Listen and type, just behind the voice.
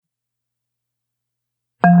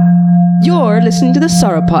You're listening to the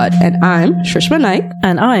Sauropod, and I'm Shrishma Naik.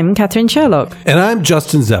 And I'm Catherine Sherlock. And I'm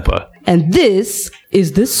Justin Zeppa. And this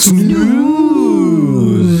is the Snooze.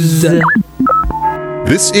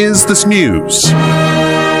 This is the Snooze.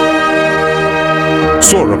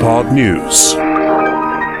 Sauropod News.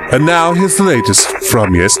 And now here's the latest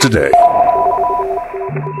from yesterday.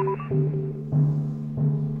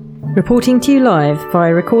 Reporting to you live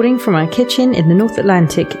via recording from our kitchen in the North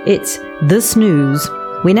Atlantic, it's The Snooze.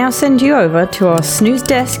 We now send you over to our snooze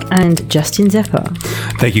desk and Justin Zeppa.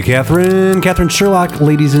 Thank you, Catherine. Catherine Sherlock,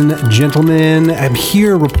 ladies and gentlemen. I'm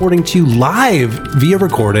here reporting to you live via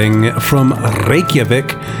recording from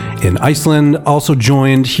Reykjavik in Iceland. Also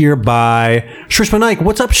joined here by Shrishma Naik.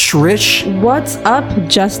 What's up, Shrish? What's up,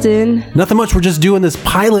 Justin? Nothing much. We're just doing this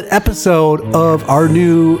pilot episode of our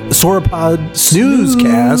new Sauropod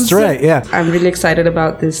Snoozecast. Right, yeah. I'm really excited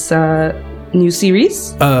about this new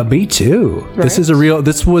series. Me too. Right.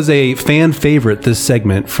 This was a fan favorite, this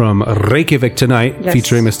segment from Reykjavik Tonight, Yes.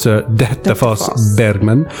 featuring Mr. Dettifoss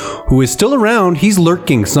Bergman, who is still around. He's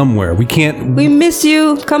lurking somewhere. We miss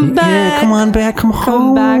you. Come back. Yeah, come on back. Come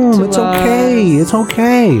home. back to It's okay. It's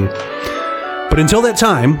okay. But until that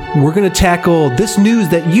time, we're going to tackle this news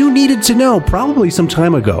that you needed to know probably some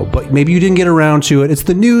time ago, but maybe you didn't get around to it. It's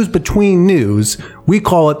the news between news. We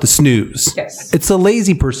call it the snooze. Yes. It's a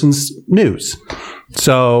lazy person's news.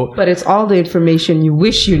 So, But it's all the information you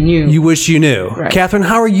wish you knew. you wish you knew. Right. Catherine,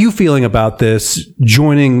 how are you feeling about this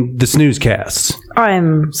joining the snoozecast? I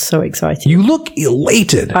am so excited. You look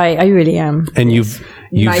elated. I really am. And you've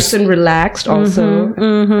nice and relaxed also.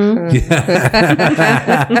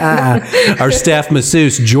 our staff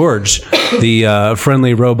masseuse, George, the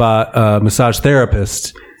friendly robot massage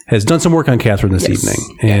therapist, has done some work on Catherine this evening.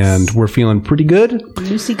 And we're feeling pretty good.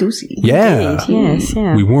 Loosey-goosey. Yeah. Yes,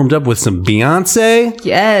 yeah. We warmed up with some Beyonce.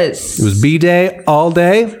 Yes. It was B-Day all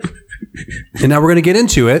day. And now we're going to get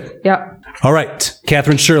into it. Yeah. All right,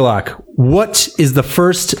 Catherine Sherlock, what is the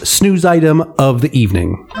first snooze item of the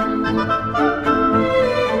evening?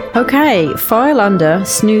 Okay, file under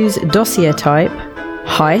snooze dossier type,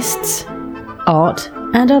 heists, art,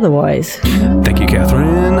 and otherwise. Thank you,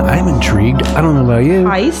 Catherine. I'm intrigued. I don't know about you.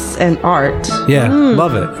 Ice and art. Yeah,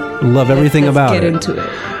 love it. Love everything Let's about get it. into it.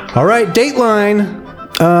 All right, Dateline.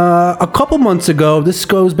 A couple months ago, this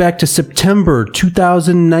goes back to September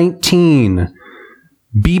 2019.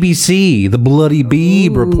 BBC, the Bloody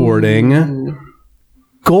Beeb, reporting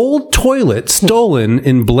gold toilet stolen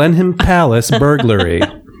in Blenheim Palace burglary.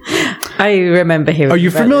 I remember hearing. Are you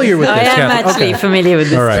about familiar this. with this, I am Catherine? actually Okay. familiar with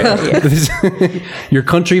this. All right. Stuff, yeah. Your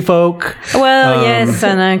country folk. Well, yes,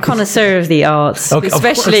 and a connoisseur of the arts, Okay, of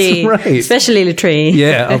especially course, right. especially latrine.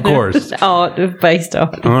 Yeah, of course. Art based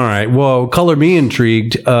on. All right. Well, color me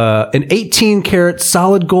intrigued. An 18-karat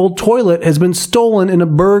solid gold toilet has been stolen in a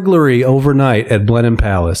burglary overnight at Blenheim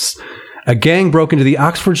Palace. A gang broke into the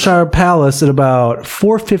Oxfordshire Palace at about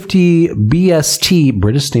 4:50 BST,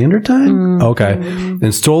 British Standard Time? Okay.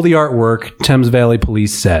 And stole the artwork, Thames Valley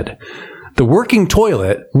Police said. The working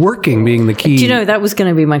toilet, working being the key. Do you know that was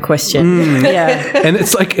going to be my question? Yeah. And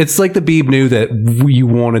it's like the Beeb knew that you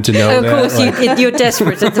wanted to know Of that. course, you're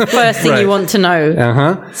desperate. It's the first thing Right. you want to know.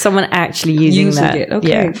 Uh-huh. Someone actually using that. it. Okay.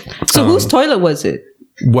 Yeah. So whose toilet was it?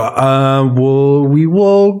 Well, we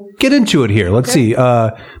will get into it here. Let's see.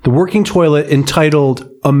 The working toilet entitled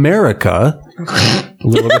America. A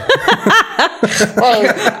little bit.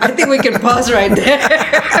 I think we can pause right there.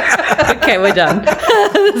 Okay, we're done.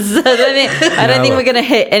 So I don't think we're going to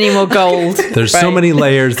hit any more gold. There's so Right. many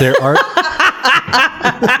layers. There are.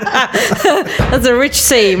 That's a rich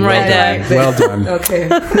seam right there. Well done. Okay.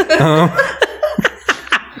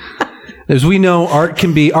 As we know, art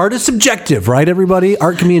is subjective, right, everybody?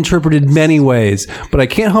 Art can be interpreted many ways, but I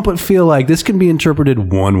can't help but feel like this can be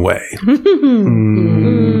interpreted one way. I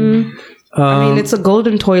mean, it's a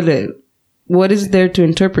golden toilet. What is there to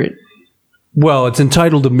interpret? Well, it's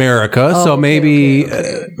entitled America, so maybe,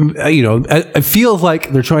 it feels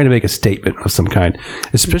like they're trying to make a statement of some kind,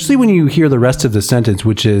 especially when you hear the rest of the sentence,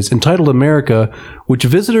 which is entitled America, which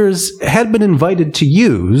visitors had been invited to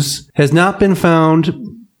use, has not been found,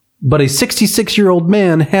 but a 66-year-old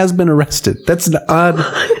man has been arrested. That's an odd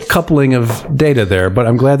coupling of data there, but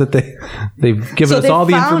I'm glad that they've given us all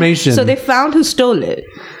the information. So they found who stole it.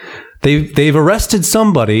 They've arrested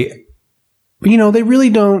somebody. They really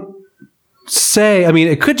don't say. I mean,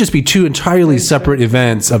 it could just be two entirely separate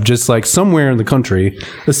events of just like somewhere in the country,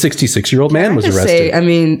 a 66-year-old man was arrested.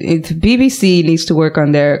 BBC needs to work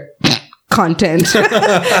on their content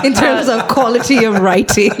in terms of quality of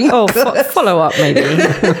writing. Oh, follow up maybe.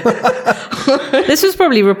 This was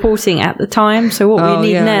probably reporting at the time, so what we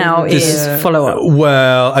need now is follow-up.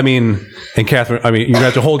 Well, I mean, and Catherine, I mean, you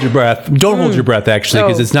have to hold your breath. Don't hold your breath, actually,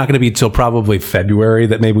 because it's not going to be till probably February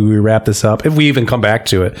that maybe we wrap this up, if we even come back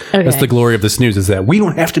to it. Okay. That's the glory of the snooze, is that we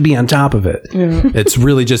don't have to be on top of it. It's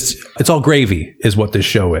really just, it's all gravy is what this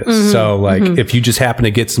show is. So, like, if you just happen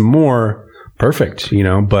to get some more, perfect, you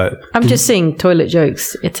know, but... I'm just seeing toilet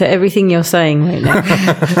jokes to everything you're saying right now.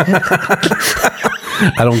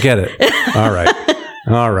 I don't get it. All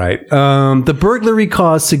right. The burglary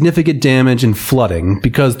caused significant damage and flooding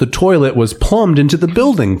because the toilet was plumbed into the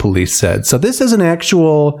building, police said. So this is an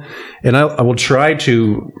actual, and I will try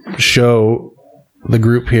to show the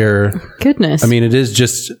group here. Goodness. I mean, it is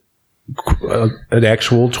just an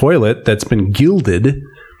actual toilet that's been gilded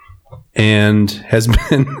and has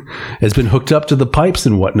been hooked up to the pipes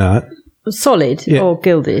and whatnot. Solid or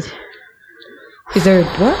gilded? Is there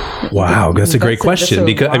what? Wow, that's a great question.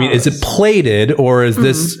 Because I mean, is it plated or is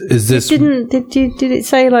this? Did it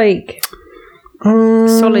say like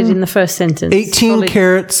solid in the first sentence? 18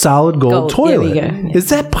 karat solid gold toilet. There we go. Is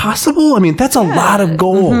that possible? I mean, that's a lot of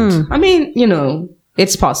gold. I mean, you know,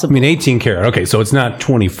 it's possible. I mean, 18 karat. Okay, so it's not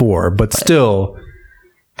 24, but still,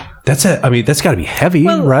 that's got to be heavy,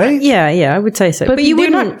 right? Yeah, I would say so. But you were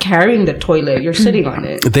not carrying the toilet; you're sitting on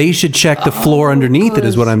it. They should check the floor underneath it.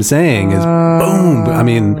 Is what I'm saying. Is boom. I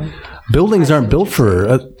mean, buildings aren't built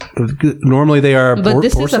for. Normally, they are. But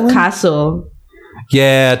this porcelain? is a castle.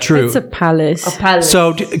 Yeah, true. It's a palace.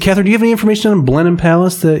 So, Catherine, do you have any information on Blenheim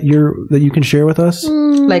Palace that you can share with us?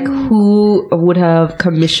 Like who would have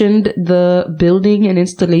commissioned the building and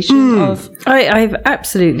installation of? I have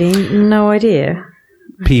absolutely no idea.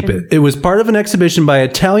 Peep it. It was part of an exhibition by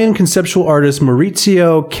Italian conceptual artist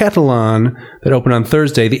Maurizio Cattelan that opened on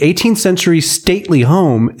Thursday. The 18th century stately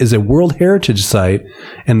home is a World Heritage Site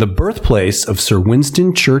and the birthplace of Sir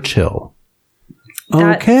Winston Churchill.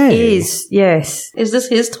 Okay. Yes. Is this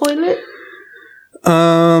his toilet?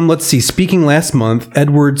 Let's see. Speaking last month,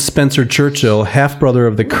 Edward Spencer Churchill, half-brother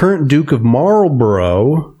of the current Duke of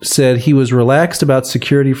Marlborough, said he was relaxed about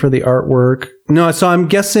security for the artwork. No, so I'm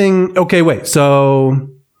guessing... Okay, wait. So,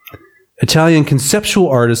 Italian conceptual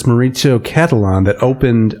artist Maurizio Cattelan that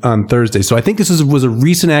opened on Thursday. So I think this was a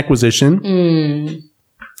recent acquisition.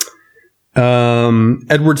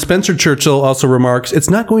 Edward Spencer Churchill also remarks, "It's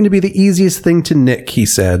not going to be the easiest thing to nick," he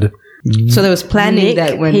said. So there was planning Nick,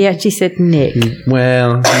 that when he actually said Nick.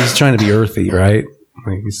 Well, he's trying to be earthy, right?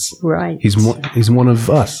 Like Right. He's one of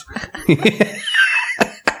us.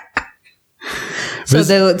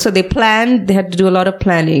 So they planned. They had to do a lot of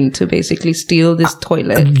planning to basically steal this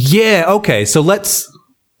toilet. Yeah. Okay. So let's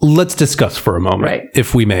discuss for a moment, Right.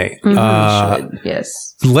 if we may.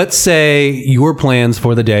 Yes. Let's say your plans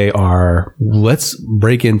for the day are: let's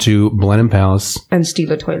break into Blenheim Palace And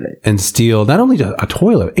steal a toilet. and steal not only a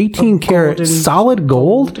toilet, 18 karat solid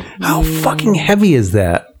gold. How fucking heavy is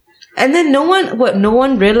that? And then no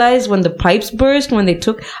one realized when the pipes burst when they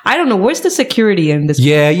took. I don't know. Where's the security in this?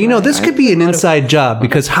 Yeah, you know, this could be an inside job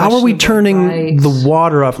because how are we turning the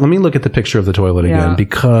water off? Let me look at the picture of the toilet again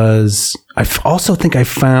because I also think I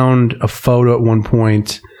found a photo at one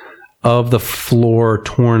point of the floor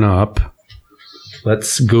torn up.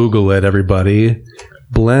 Let's Google it, everybody.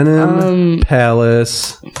 Blenheim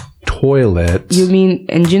Palace toilet. You mean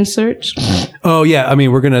engine search? Oh, yeah. I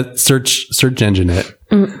mean, we're going to search engine it.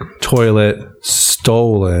 Toilet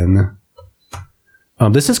stolen.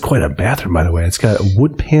 This is quite a bathroom, by the way. It's got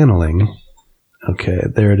wood paneling. Okay,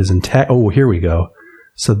 there it is intact. Oh, here we go.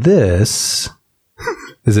 So this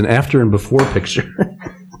is an after and before picture.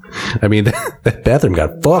 I mean, that bathroom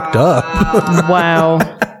got fucked up. Wow.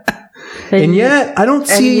 And yet, I don't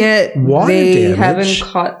see water they damage. haven't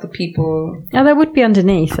caught the people. Now that would be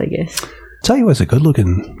underneath, I guess. Tell you what, it's a good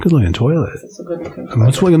looking toilet. It's a good looking.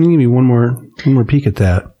 Let's give me one more peek at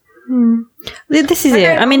that. This is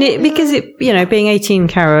it. I mean, because being 18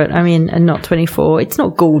 karat, I mean, and not 24, it's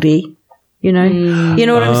not gaudy. You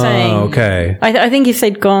know what I'm saying? Okay. I think if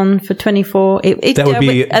they'd gone for 24, That would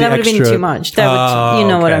be that would have been too much. That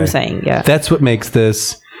would, what I'm saying? Yeah. That's what makes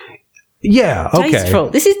this. Yeah. Okay.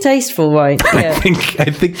 Tasteful. This is tasteful, right? Yeah.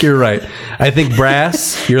 I think you're right. I think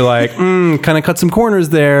brass. You're like, kind of cut some corners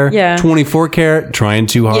there. Yeah. 24 karat, trying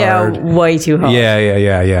too hard. Yeah, way too hard.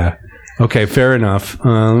 Yeah. Okay, fair enough.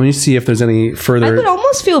 Let me see if there's any further. I would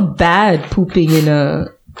almost feel bad pooping in a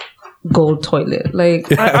gold toilet. Like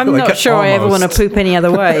I'm Like not sure I ever want to almost. poop any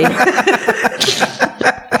other way. I'm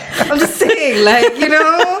just saying, like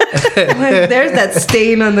like, there's that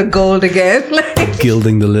stain on the gold again. Like,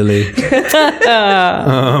 gilding the lily.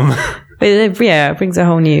 But it brings a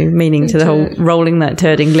whole new meaning to the whole rolling that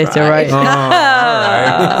turd in glitter, right? Oh, all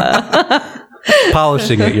right.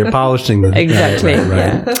 polishing it. You're polishing the Exactly.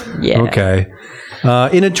 Right. Yeah. Okay.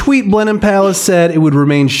 In a tweet, Blenheim Palace said it would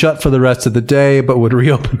remain shut for the rest of the day, but would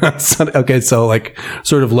reopen on Sunday. Okay, so like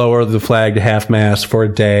sort of lower the flag to half-mast for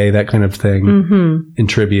a day, that kind of thing, in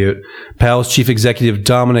tribute. Palace Chief Executive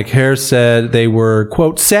Dominic Hare said they were,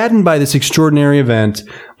 quote, saddened by this extraordinary event,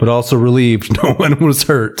 but also relieved no one was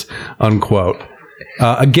hurt, unquote.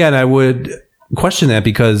 Again, I would question that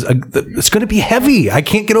because it's going to be heavy. I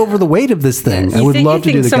can't get over the weight of this thing. I would love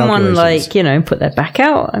to do the someone calculations. put their back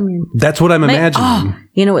out? I mean, that's what I'm imagining. Oh,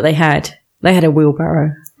 you know what they had? They had a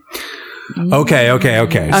wheelbarrow. Okay.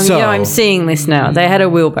 I'm seeing this now. They had a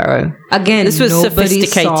wheelbarrow. Again, this was nobody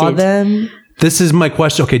sophisticated. saw them. This is my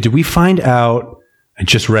question. Okay, did we find out? I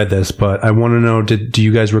just read this, but I want to know, do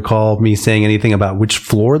you guys recall me saying anything about which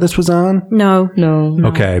floor this was on? No.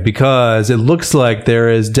 Okay, because it looks like there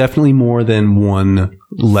is definitely more than one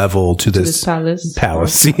level to this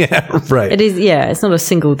palace. Yeah, right. It is, yeah, it's not a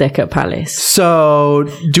single-decker palace. So,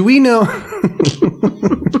 do we know...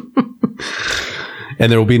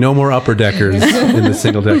 And there will be no more upper deckers in the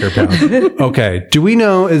single-decker palace. Okay, do we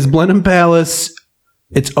know, is Blenheim Palace...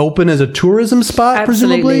 It's open as a tourism spot,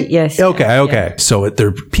 Absolutely, presumably? yes. Okay. Yeah. So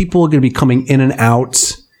people are going to be coming in and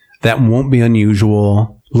out. That won't be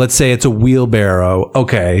unusual. Let's say it's a wheelbarrow.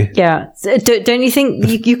 Okay. Yeah. So don't you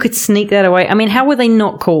think you could sneak that away? I mean, how were they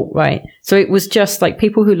not caught, right? So it was just like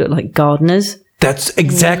people who look like gardeners. That's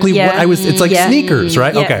exactly what I was. It's like sneakers,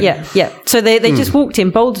 right? Yeah, okay. Yeah. So they just walked in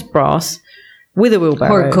bold brass with a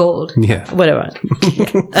wheelbarrow. Or cold. Yeah. Whatever.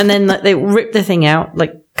 And then they ripped the thing out,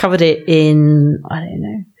 covered it in, I don't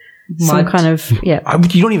know, some kind of, You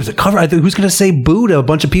don't even have to cover. Who's going to say boo to a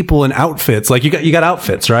bunch of people in outfits? Like you got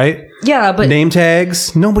outfits, right? Yeah, but name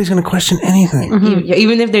tags. Nobody's going to question anything.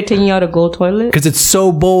 Even if they're taking out a gold toilet. Because it's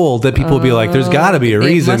so bold that people will be like, "There's got to be a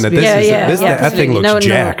reason that that thing looks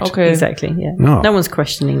jacked." Okay, exactly. Yeah. No one's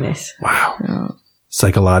questioning this. Wow. Yeah.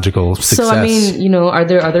 Psychological success. So I mean, are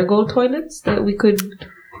there other gold toilets that we could?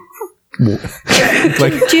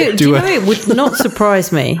 Like, do you know it would not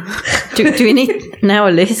surprise me? Do we need now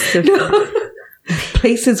a list of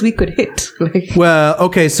places we could hit? Well,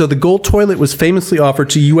 okay, so the gold toilet was famously offered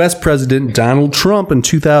to U.S. President Donald Trump in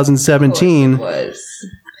 2017. Maybe that's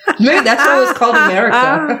why it was called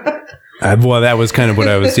America. Well, that was kind of what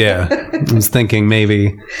I was thinking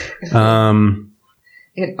maybe.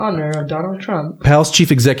 In honor of Donald Trump. Palace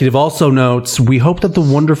Chief Executive also notes, we hope that the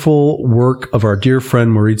wonderful work of our dear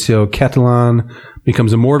friend Maurizio Cattelan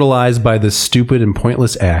becomes immortalized by this stupid and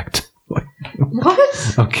pointless act. What?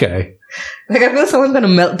 Okay. I feel someone's going to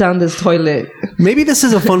melt down this toilet. Maybe this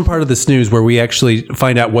is a fun part of the snooze where we actually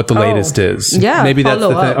find out what the latest is. Yeah. Maybe that's the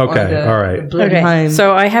thing. Okay. All right. Okay.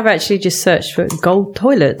 So I have actually just searched for gold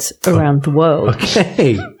toilets around the world.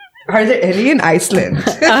 Okay. Are there any in Iceland?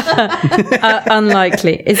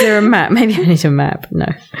 Unlikely. Is there a map? Maybe I need a map. No.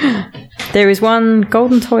 There is one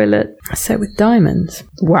golden toilet set with diamonds.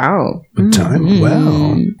 Wow.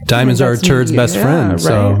 Wow. Diamonds are a turd's best friend.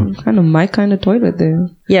 So kind of my kind of toilet there.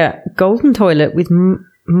 Yeah. Golden toilet with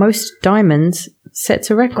most diamonds sets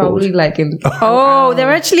a record. Probably like in... Oh,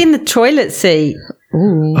 they're actually in the toilet seat.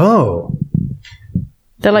 Ooh. Oh.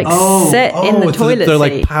 They're like set in the toilet they're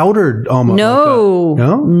seat. Like powdered almost. No.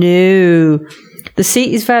 No? The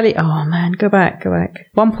seat is valued. Oh man, go back.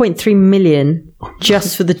 1.3 million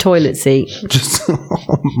just for the toilet seat.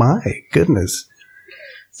 Oh my goodness.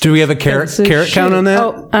 Do we have a carrot count on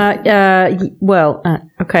that?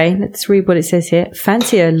 Okay. Let's read what it says here.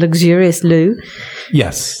 Fancy a luxurious loo?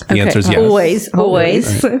 Yes. The answer is yes.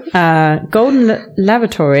 Always. Golden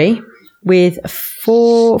lavatory with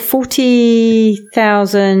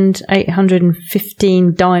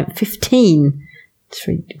 40,815 to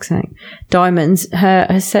be exact, diamonds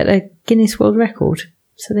has set a Guinness World Record.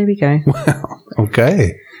 So there we go. Wow.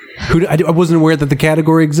 Okay. I wasn't aware that the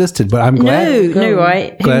category existed, but I'm glad. No,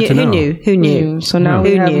 right? Who knew? So now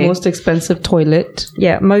we have most expensive toilet.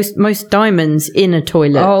 Yeah, most diamonds in a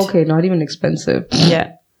toilet. Oh, okay. Not even expensive.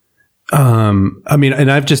 Yeah. I mean,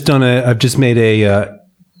 and I've just made a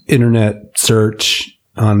internet search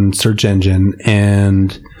on search engine,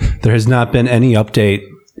 and there has not been any update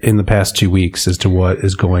in the past 2 weeks as to what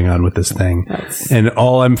is going on with this thing. And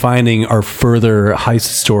all I'm finding are further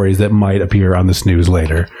heist stories that might appear on the snooze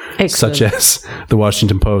later. Excellent. Such as the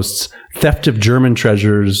Washington Post's theft of German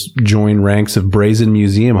treasures join ranks of brazen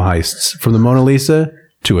museum heists, from the Mona Lisa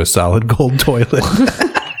to a solid gold toilet.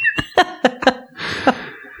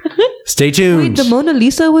 Stay tuned. Wait, the Mona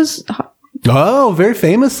Lisa was... Oh, very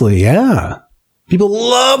famously, yeah. People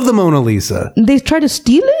love the Mona Lisa. They tried to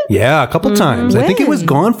steal it? Yeah, a couple times. I think it was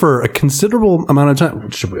gone for a considerable amount of time.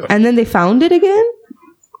 And then they found it again?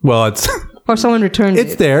 Well, it's Or someone returned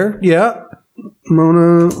It's it? there. Yeah.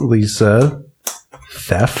 Mona Lisa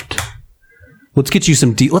theft. Let's get you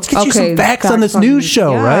some let's get you some facts on this news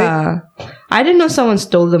show, right? I didn't know someone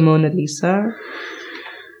stole the Mona Lisa.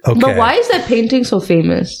 Okay. But why is that painting so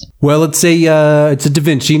famous? Well, it's a Da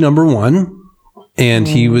Vinci #1, and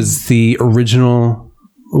he was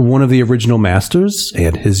one of the original masters,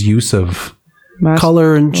 and his use of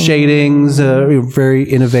color and shadings, very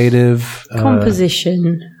innovative.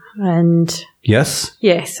 Composition and Yes.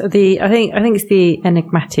 yes, I think it's the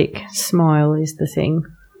enigmatic smile is the thing.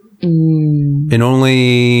 And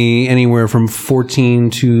only anywhere from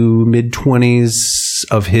 14 to mid-20s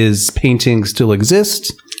of his paintings still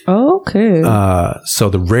exist. Okay. So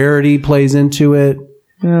the rarity plays into it.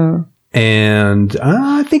 Yeah. And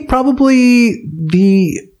I think probably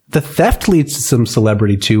the theft leads to some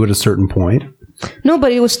celebrity too at a certain point. No,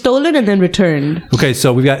 but it was stolen and then returned. Okay,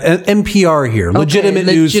 so we've got NPR here, legitimate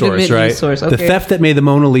news source, right? The theft that made the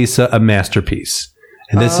Mona Lisa a masterpiece.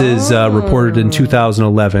 And this is reported in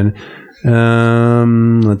 2011.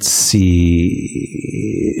 Let's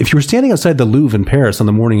see. If you were standing outside the Louvre in Paris on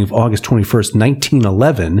the morning of August 21st,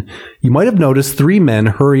 1911, you might have noticed 3 men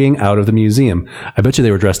hurrying out of the museum. I bet you they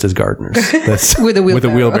were dressed as gardeners. With a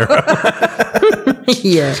wheelbarrow.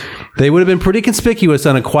 Yeah. They would have been pretty conspicuous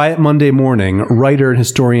on a quiet Monday morning. Writer and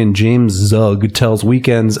historian James Zug tells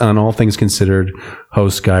Weekends on All Things Considered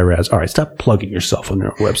host Guy Raz. All right, stop plugging yourself on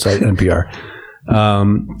your website, NPR.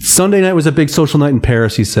 Sunday night was a big social night in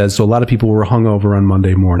Paris, he says, so a lot of people were hungover on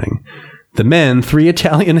Monday morning. The men, 3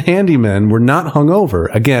 Italian handymen, were not hungover.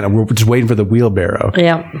 Again, we're just waiting for the wheelbarrow.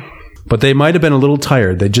 Yeah. But they might have been a little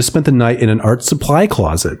tired. They just spent the night in an art supply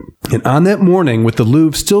closet. And on that morning, with the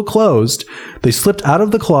Louvre still closed, they slipped out of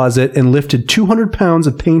the closet and lifted 200 pounds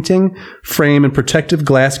of painting, frame, and protective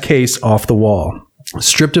glass case off the wall.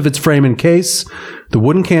 Stripped of its frame and case, the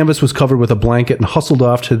wooden canvas was covered with a blanket and hustled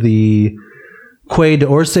off to the Quai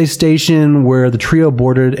d'Orsay station, where the trio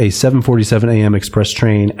boarded a 7:47 a.m. express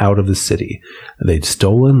train out of the city. They'd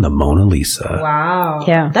stolen the Mona Lisa. Wow.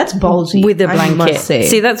 Yeah. That's ballsy. With a I blanket. must say.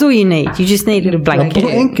 See, that's all you need. You just need a blanket. A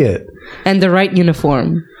blanket. And the right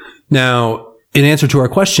uniform. Now, in answer to our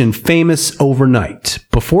question, famous overnight.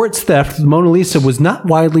 Before its theft, the Mona Lisa was not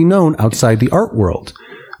widely known outside the art world.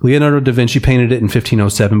 Leonardo da Vinci painted it in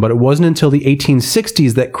 1507, but it wasn't until the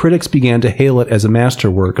 1860s that critics began to hail it as a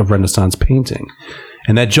masterwork of Renaissance painting.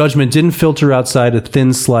 And that judgment didn't filter outside a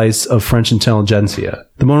thin slice of French intelligentsia.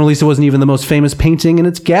 The Mona Lisa wasn't even the most famous painting in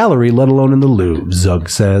its gallery, let alone in the Louvre, Zug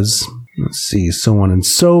says. Let's see, so on and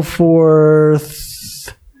so forth.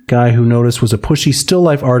 Guy who noticed was a pushy still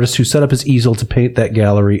life artist who set up his easel to paint that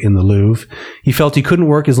gallery in the Louvre. He felt he couldn't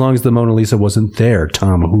work as long as the Mona Lisa wasn't there,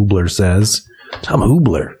 Tom Hubler says. Tom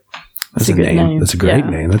Hubler. That's a good name. That's a great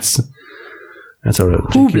name. That's a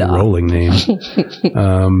J.K. Rowling name.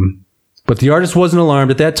 But the artist wasn't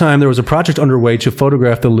alarmed. At that time, there was a project underway to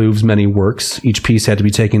photograph the Louvre's many works. Each piece had to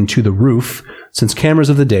be taken to the roof, since cameras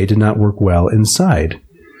of the day did not work well inside.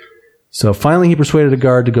 So finally, he persuaded a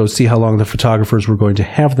guard to go see how long the photographers were going to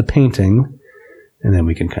have the painting. And then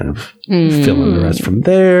we can kind of fill in the rest from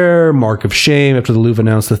there. Mark of shame. After the Louvre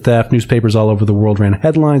announced the theft, newspapers all over the world ran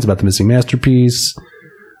headlines about the missing masterpiece.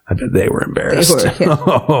 I bet they were embarrassed. They were, yeah.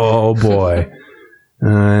 Oh, boy.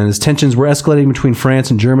 And as tensions were escalating between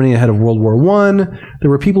France and Germany ahead of World War I,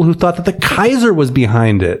 there were people who thought that the Kaiser was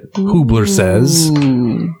behind it, Hubler says.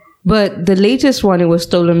 But the latest one, it was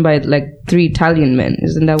stolen by like 3 Italian men.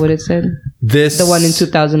 Isn't that what it said? The one in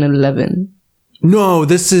 2011. No,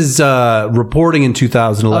 this is reporting in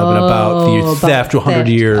 2011 about the theft 100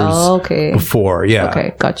 years before. Yeah.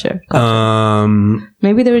 Okay, gotcha.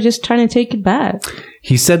 Maybe they were just trying to take it back.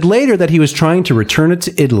 He said later that he was trying to return it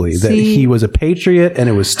to Italy, that he was a patriot and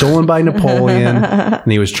it was stolen by Napoleon,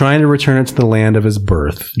 and he was trying to return it to the land of his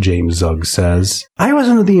birth, James Zug says. I was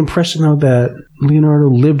under the impression, though, that Leonardo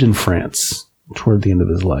lived in France toward the end of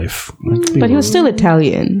his life. But he was still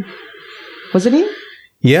Italian. Wasn't he?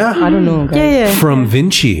 Yeah. I don't know. Guys. Yeah. From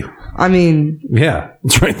Vinci. I mean. Yeah,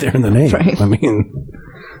 it's right there in the name. Right. I mean.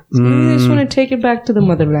 So maybe they just want to take it back to the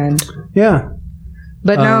motherland. Yeah.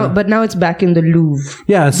 But now it's back in the Louvre.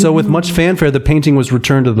 Yeah, so with much fanfare, the painting was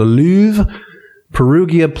returned to the Louvre.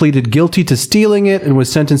 Perugia pleaded guilty to stealing it and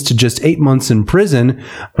was sentenced to just 8 months in prison.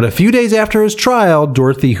 But a few days after his trial,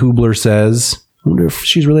 Dorothy Hubler says, I wonder if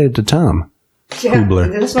she's related to Tom. Yeah,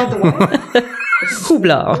 Hubler. That's not the one.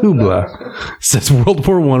 Hubler says World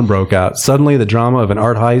War I broke out. Suddenly, the drama of an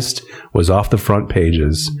art heist was off the front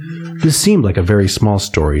pages. This seemed like a very small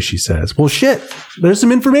story, she says. Well, shit, there's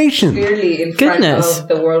some information. Clearly, in front of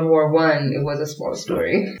the World War I, it was a small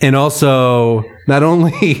story. And also, not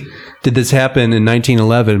only did this happen in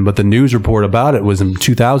 1911, but the news report about it was in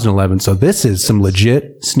 2011. So this is some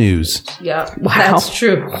legit snooze. Yeah. Wow. That's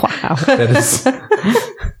true. Wow. That is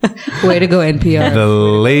Way to go, NPR. the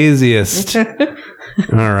laziest.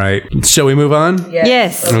 All right. Shall we move on?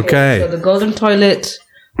 Yes. Okay. So the golden toilet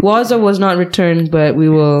was or was not returned, but we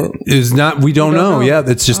will. Is not. We don't know. know. Yeah,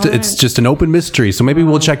 it's just an open mystery. So maybe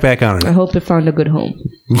we'll check back on I it. hope it found a good home.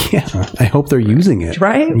 Yeah, I hope they're using it.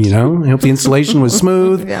 Right? You know, I hope the installation was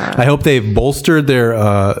smooth. I hope they've bolstered their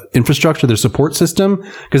infrastructure, their support system.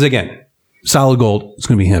 Because again, solid gold is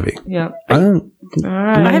going to be heavy. Yeah.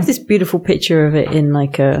 I have this beautiful picture of it in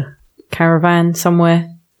like a caravan somewhere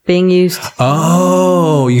being used.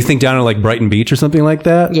 Oh, you think down at like Brighton Beach or something like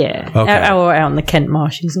that? Yeah. Okay. Or out in the Kent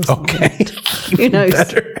marshes or something. Okay. Who knows?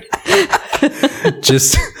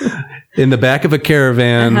 Just in the back of a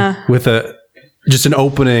caravan with just an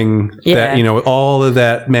opening that, you know, all of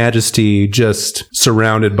that majesty just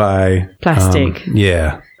surrounded by Plastic.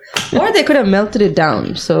 Yeah. Or they could have melted it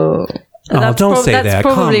down. So Don't say that. That's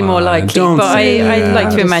probably Come more on. likely. Don't But say I'd that. like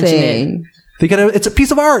to I'm just imagine it. saying. It's a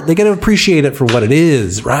piece of art. They got to appreciate it for what it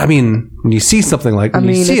is, right? I mean, when you see something like, when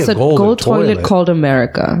you see it's a a golden gold toilet called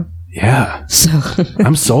America. Yeah. So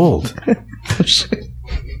I'm sold.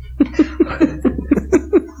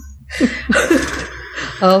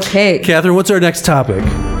 okay. Catherine, what's our next topic?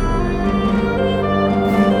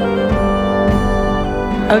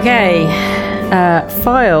 Okay.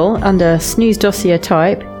 File under snooze dossier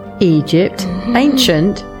type, Egypt,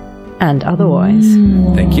 ancient, and otherwise.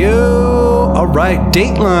 Thank you. All right,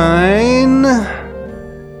 Dateline.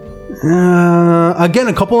 Again,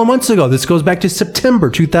 a couple of months ago. This goes back to September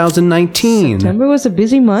 2019. September was a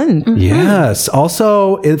busy month. Yes.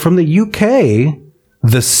 Also, from the UK,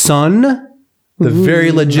 The Sun, the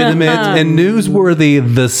very legitimate and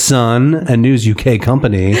newsworthy The Sun, a News UK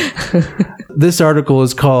company. This article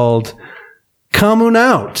is called Khamun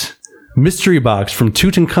Out. Mystery box from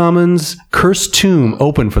Tutankhamun's cursed tomb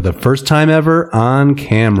opened for the first time ever on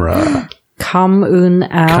camera. Khamun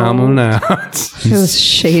out. Khamun Out. It was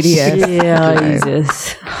shady ass. Yeah,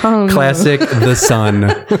 Jesus. Classic The Sun.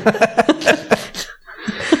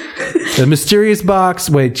 The mysterious box.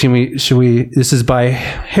 Wait, should we? This is by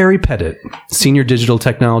Harry Pettit, senior digital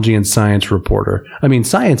technology and science reporter. I mean,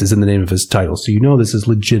 science is in the name of his title, so you know this is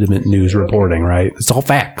legitimate news reporting, right? It's all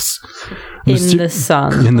facts. In the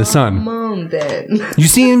sun. In the Sun. Mom, then. You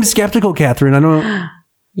seem skeptical, Catherine. I don't.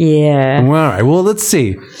 Yeah. Well, all right. Well, let's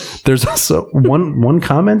see. There's also one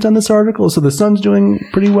comment on this article. So the Sun's doing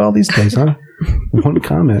pretty well these days, huh? One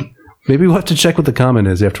comment. Maybe we'll have to check what the comment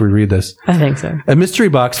is after we read this. I think so. A mystery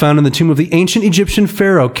box found in the tomb of the ancient Egyptian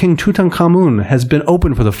pharaoh King Tutankhamun has been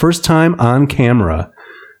opened for the first time on camera.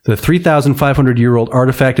 The 3,500-year-old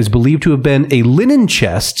artifact is believed to have been a linen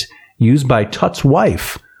chest used by Tut's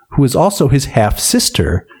wife, who is also his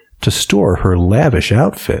half-sister, to store her lavish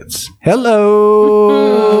outfits.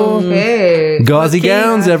 Hello! Hey. Gauzy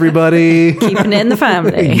gowns, everybody! Keeping it in the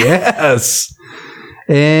family. Yes!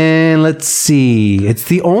 And let's see. It's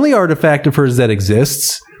the only artifact of hers that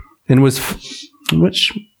exists and was...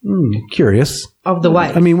 curious. Of the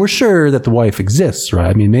wife. I mean, we're sure that the wife exists, right?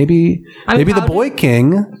 I mean, maybe the how boy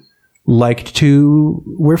king liked to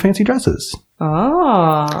wear fancy dresses.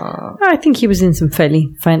 Oh. I think he was in some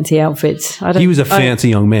fairly fancy outfits. He was a fancy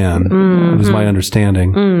young man, was my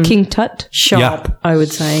understanding. King Tut. Sharp, Yeah. I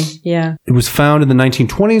would say. Yeah. It was found in the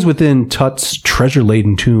 1920s within Tut's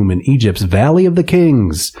treasure-laden tomb in Egypt's Valley of the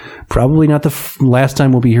Kings. Probably not the last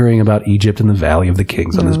time we'll be hearing about Egypt and the Valley of the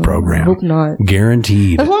Kings on this program. I hope not.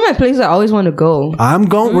 Guaranteed. That's one of my places I always want to go. I'm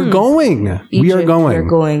going. We're going. We are Egypt, going. We're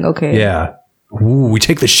going. Okay. Yeah. Ooh, we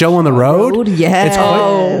take the show on the road. Yes.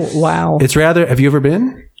 Oh, wow. It's rather. Have you ever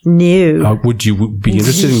been? New. Would you be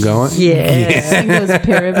interested in going? Yeah. Seeing those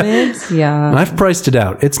pyramids. Yeah. I've priced it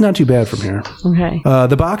out. It's not too bad from here. Okay.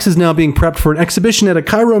 The box is now being prepped for an exhibition at a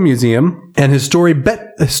Cairo museum, and historian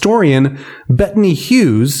Bettany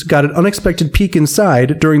Hughes got an unexpected peek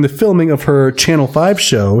inside during the filming of her Channel 5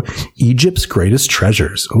 show, Egypt's Greatest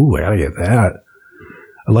Treasures. Ooh, I gotta get that.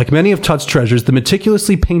 Like many of Tut's treasures, the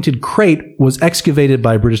meticulously painted crate was excavated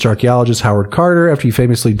by British archaeologist Howard Carter after he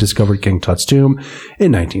famously discovered King Tut's tomb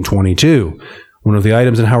in 1922. One of the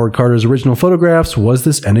items in Howard Carter's original photographs was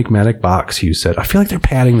this enigmatic box, Hughes said. I feel like they're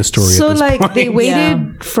padding the story So at this like point. they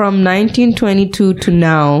waited from 1922 to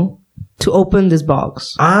now to open this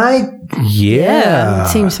box. Yeah. It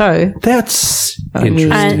seems so. That's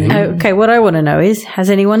interesting. And okay, what I want to know is,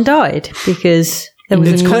 has anyone died? Because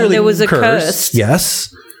It's clearly there was a cursed. curse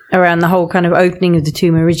Yes. around the whole kind of opening of the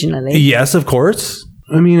tomb originally. Yes, of course.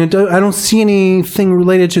 I mean, I don't see anything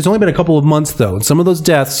related to. It's only been a couple of months, though. And some of those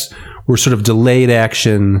deaths were sort of delayed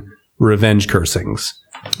action revenge cursings.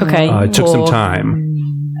 Okay. It took some time.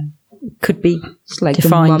 Could be It's like the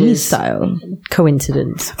defined mummy as style.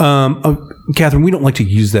 coincidence. Catherine, we don't like to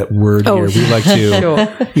use that word here. We like to,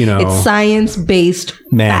 Sure. It's science-based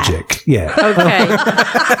magic. fact. Yeah.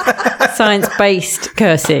 Okay. Science-based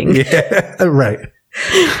cursing. Yeah. Right.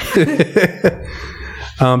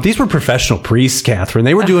 These were professional priests, Catherine.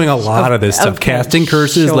 They were doing a lot of this stuff, casting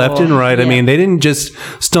curses left and right. I mean, they didn't just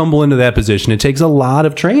stumble into that position. It takes a lot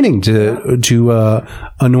of training to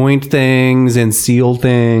anoint things and seal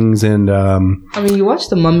things. And I mean, you watch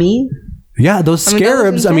The Mummy. yeah, those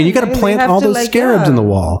scarabs. I mean, you got to plant all those scarabs in the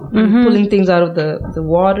wall. Pulling things out of the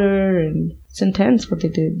water, and it's intense what they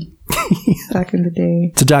did back in the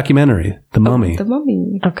day. It's a documentary, The Mummy, The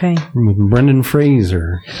Mummy. Okay. with Brendan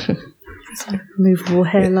Fraser, Removable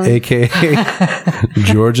hairline. a.k.a.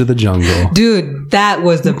 George of the Jungle. Dude, that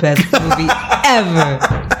was the best movie ever.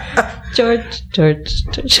 George.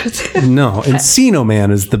 No, Encino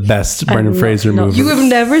Man is the best Brendan Fraser movie. You have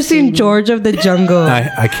never seen George of the Jungle.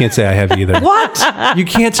 I can't say I have either. What? You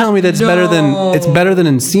can't tell me that's better than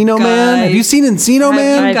Encino Man? Have you seen Encino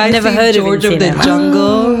Man? You guys never seen heard of George of the Encino.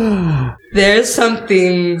 Jungle? There's some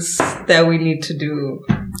things that we need to do.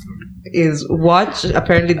 Is watch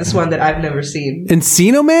apparently this one that I've never seen.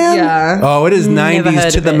 Encino Man? Yeah. Oh, it is Never 90s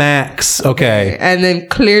heard to of the it. max. Okay. And then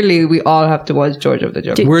clearly we all have to watch George of the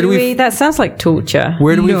Jungle. Where do we- That sounds like torture.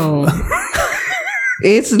 Where do No.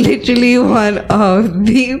 It's literally one of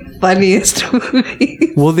the funniest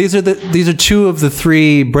movies. Well, these are two of the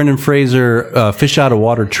three Brendan Fraser Fish Out of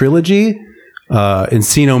Water trilogy.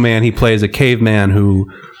 Encino Man, he plays a caveman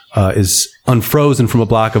who is unfrozen from a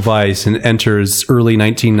block of ice and enters early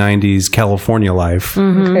 1990s California life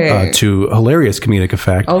Okay. to hilarious comedic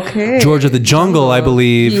effect. Okay. George of the Jungle, I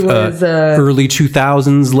believe, He was, early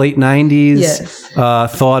 2000s, late 90s, Yes.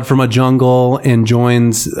 thawed from a jungle and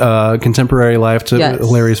joins contemporary life to Yes.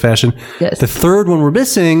 hilarious fashion. Yes. The third one we're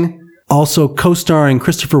missing, also co-starring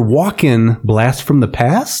Christopher Walken, Blast from the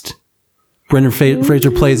Past. Brendan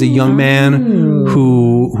Fraser plays a young man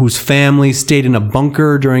whose family stayed in a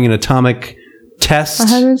bunker during an atomic test. I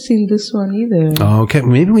haven't seen this one either. Okay,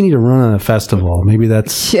 maybe we need to run a festival. Maybe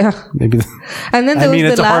that's Yeah. maybe. And then there was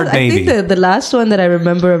it's the a hard last. I maybe. think the last one that I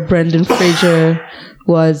remember of Brendan Fraser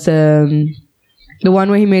was the one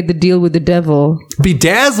where he made the deal with the devil.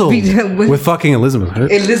 Bedazzled with fucking Elizabeth.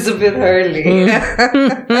 Elizabeth Hurley.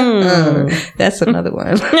 That's another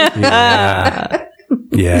one.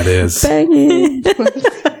 Yeah, it is. Banging.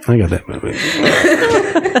 I got that movie.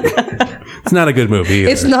 It's not a good movie either.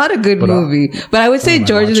 It's not a good movie, but I would say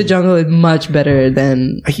George of the Jungle is much better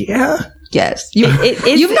than. Yeah. Yes,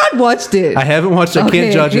 you've not watched it. I haven't watched it. I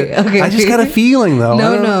can't judge it. Okay. I just got a feeling, though.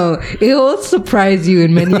 No, it will surprise you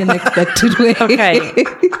in many unexpected ways. Okay.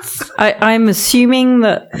 I'm assuming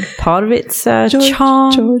that part of its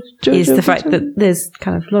charm is the fact that there's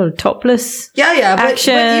kind of a lot of topless Yeah, but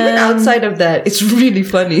action. even outside of that, it's really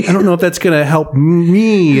funny. I don't know if that's going to help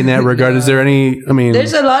me in that regard. Is there any? I mean,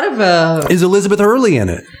 There's a lot of is Elizabeth Hurley in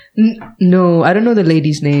it? no, I don't know the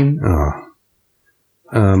lady's name.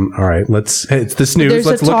 All right, it's the snooze. There's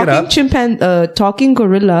Let's a look it up. talking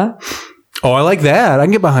gorilla, Oh, I like that. I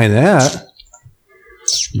can get behind that.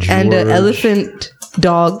 and an George- elephant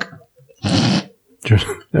dog.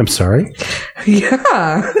 I'm sorry.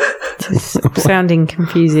 Yeah, sounding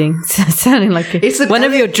confusing. Sounding like It's an one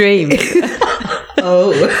of your dreams.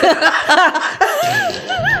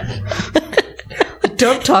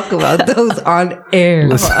 don't talk about those on air.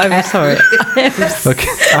 I'm sorry. Okay,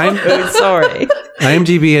 I'm sorry.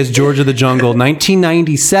 IMDb has George of the Jungle,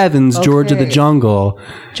 1997's George of the Okay. Jungle.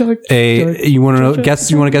 George, You want to know?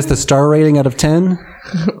 You want to guess the star rating out of 10?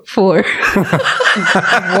 4.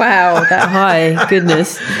 Wow, that high.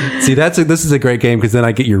 Goodness. See, this is a great game because then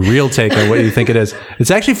I get your real take on what you think it is.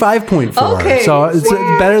 It's actually 5.4. Okay, So it's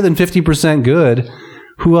better than 50% good.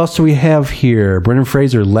 Who else do we have here? Brendan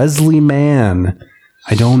Fraser, Leslie Mann.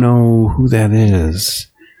 I don't know who that is.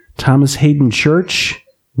 Thomas Hayden Church,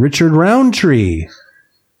 Richard Roundtree,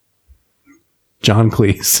 John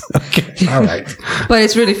Cleese. Okay, all right. But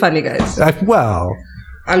it's really funny, guys. Well,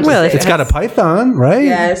 I'm just saying. it's got a python, right?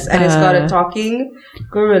 Yes, and it's got a talking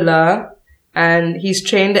gorilla, and he's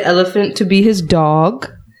trained the elephant to be his dog.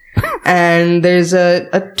 And there's a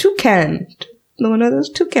toucan. One of those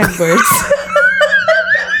toucan birds.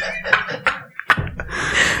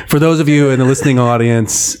 For those of you in the listening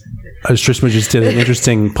audience, Trishma just did an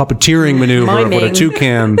interesting puppeteering maneuver of what a Miming.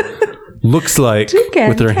 toucan looks like Toucan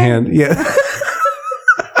with their hand. Yeah.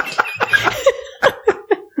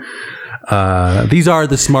 These are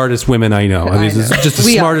the smartest women I know. These are just the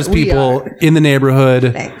We are. smartest We people in the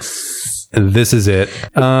neighborhood. Thanks. And this is it.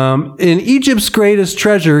 In Egypt's greatest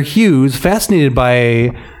treasure, Hughes, fascinated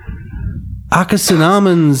by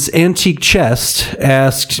Akhetaten's antique chest,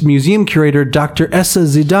 asked museum curator Dr. Essa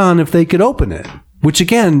Zidane if they could open it. Which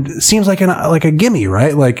again seems like a gimme,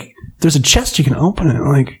 right? Like there's a chest you can open it.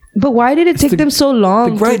 Like, but why did it take them so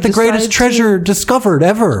long? The greatest treasure discovered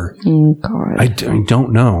ever. Oh, God. I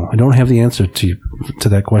don't know. I don't have the answer to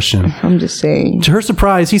that question. I'm just saying. To her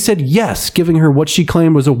surprise, he said yes, giving her what she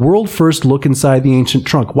claimed was a world first look inside the ancient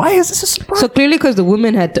trunk. Why is this a surprise? So clearly, because the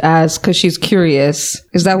woman had to ask because she's curious.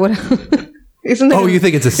 Is that what? Isn't that? Oh, you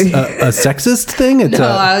think it's a sexist thing? It's no,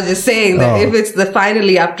 I was just saying that if it's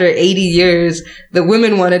finally after 80 years, the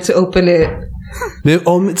women wanted to open it.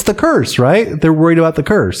 It's the curse, right? They're worried about the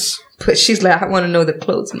curse. But she's like, I want to know the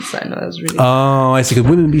clothes inside. No, that was really. Oh, I see. Because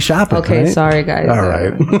women be shopping. Okay, right? sorry, guys. All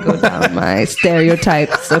right. Go down my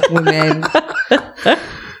stereotypes of women.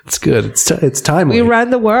 It's good. It's timely. We run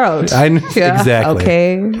the world. Exactly.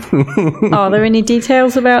 Okay. Are there any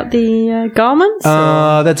details about the garments?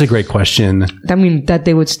 That's a great question. I mean, that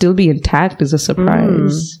they would still be intact is a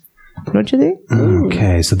surprise. Don't you think?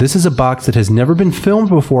 Okay, so this is a box that has never been filmed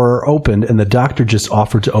before or opened, and the doctor just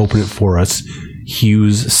offered to open it for us.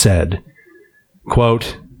 Hughes said,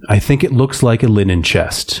 quote, I think it looks like a linen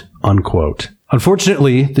chest, unquote.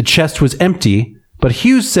 Unfortunately, the chest was empty, but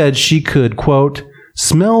Hughes said she could, quote,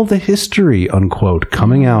 smell the history, unquote,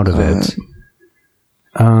 coming out of it.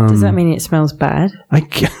 Does that mean it smells bad? I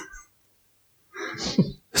can't.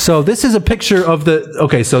 So this is a picture of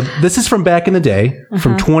so this is from back in the day,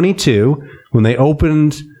 from 22, when they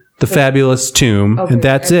opened the fabulous tomb, and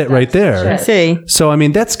that's it right there. I see. So, I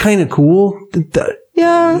mean, that's kind of cool.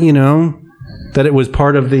 Yeah. You know, that it was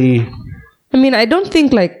part of the... I mean, I don't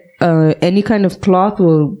think like any kind of cloth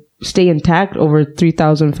will stay intact over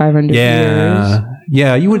 3,500 years.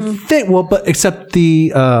 Yeah, you would think, well, but except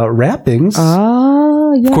the wrappings.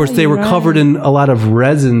 Oh, yeah. Of course, they were covered in a lot of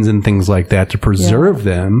resins and things like that to preserve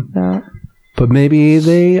them. Yeah. But maybe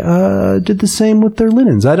they did the same with their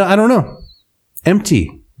linens. I don't know.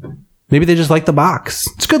 Empty. Maybe they just like the box.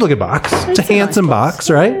 It's a good looking box. It's a handsome box,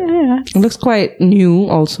 right? Yeah. It looks quite new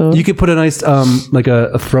also. You could put a nice, like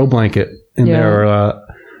a throw blanket in there,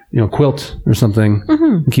 or quilt or something,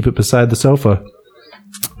 and keep it beside the sofa.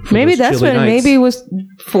 Maybe that's chilly when. nights. Maybe it was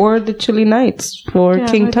for the chilly nights for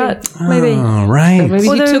King maybe. Tut. Maybe. Oh, right. Maybe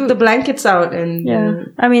Although- he took the blankets out and Yeah.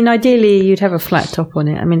 I mean, ideally, you'd have a flat top on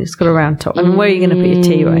it. I mean, it's got a round top. I mean, where are you going to put your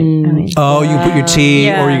tea, right? I mean, Oh, you put your tea,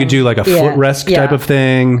 Yeah. or you could do like a footrest Yeah. type of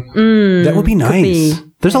thing. That would be nice. be-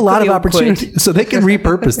 There's a lot of be awkward. opportunity, so they can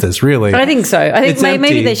repurpose this. Really, I think so. I think It's maybe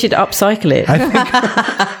empty. they should upcycle it.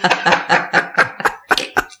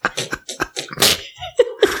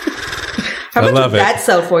 How much love would it. that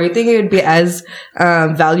sell for? You think it would be as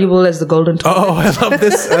valuable as the golden toilet? Oh, I love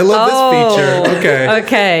this. I love this feature. Okay.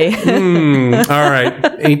 Okay. All right.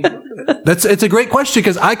 It's a great question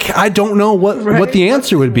because I don't know what the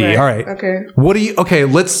answer would be. Right. All right. Okay. What do you? Okay.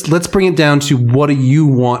 Let's bring it down to what do you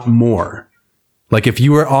want more? Like if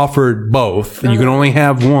you were offered both, and you can only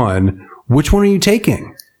have one. Which one are you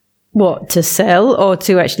taking? What, to sell or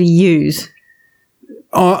to actually use?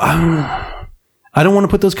 I don't want to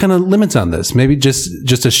put those kind of limits on this. Maybe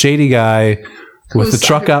just a shady guy with the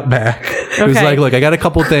truck out back who's Okay. like, look, I got a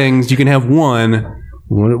couple things. You can have one.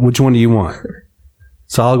 Which one do you want?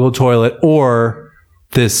 Solid gold toilet or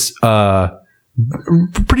this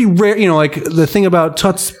pretty rare, like the thing about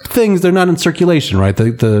Tut's things, they're not in circulation, right?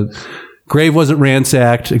 The grave wasn't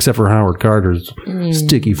ransacked except for Howard Carter's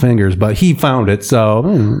sticky fingers, but he found it.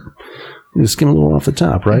 So just skim a little off the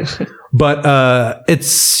top, right? But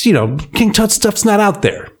it's, King Tut's stuff's not out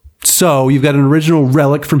there. So you've got an original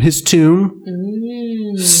relic from his tomb.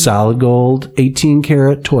 Solid gold, 18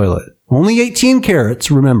 karat toilet. Only 18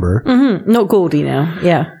 carats, remember. Not gaudy now.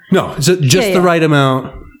 Yeah. No, it's just the right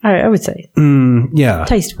amount. I would say. Yeah.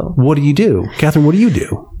 Tasteful. What do you do? Catherine, what do you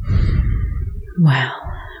do? Wow.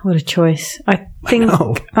 What a choice. I think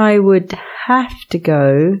know. I would have to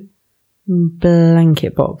go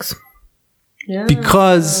blanket box. Yeah.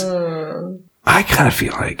 Because I kind of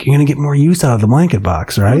feel like you're going to get more use out of the blanket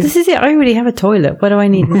box, right? This is it. I already have a toilet. Why do I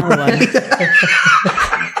need another one?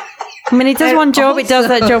 I mean, it does one job. It does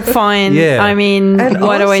that job fine. Yeah. I mean, And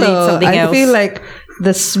why do I need also, something else? I feel like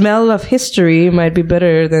the smell of history might be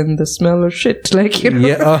better than the smell of shit. Like, Yeah.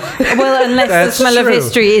 well, unless the That's smell true. of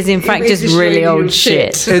history is in fact just It's really showing you old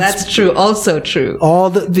shit. That's true. Also true. All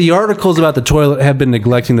the articles about the toilet have been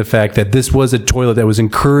neglecting the fact that this was a toilet that was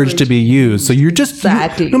encouraged to be used. So you're just,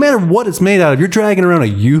 Exactly. no matter what it's made out of, you're dragging around a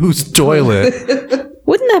used toilet.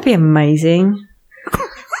 Wouldn't that be amazing?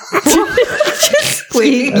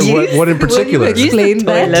 Wait, What in particular? explain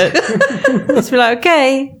that? Just be like,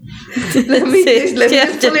 okay. Let me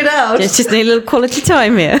just pull it out. Just need a little quality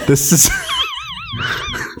time here. This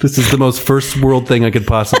is the most first world thing I could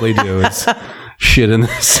possibly do. Is shit in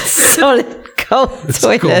this Solid cold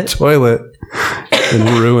toilet. cold toilet and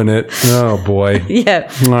ruin it. Oh boy.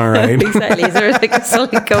 Yeah. All right. Exactly. Is there like a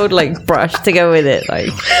solid gold like brush to go with it? Like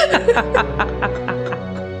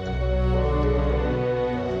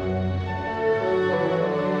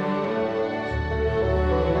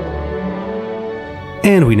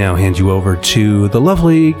And we now hand you over to the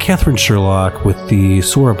lovely Catherine Sherlock with the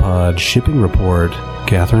Sauropod shipping report.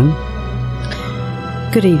 Catherine?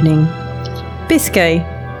 good evening. Biscay,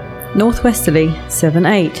 northwesterly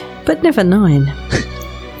 7-8, but never 9.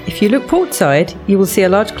 If you look portside, you will see a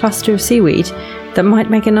large cluster of seaweed that might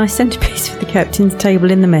make a nice centerpiece for the captain's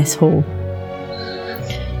table in the mess hall.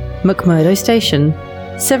 McMurdo Station,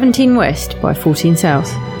 17 west by 14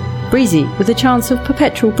 south. Breezy with a chance of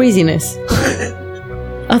perpetual breeziness.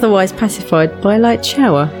 Otherwise pacified by a light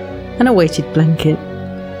shower and a weighted blanket.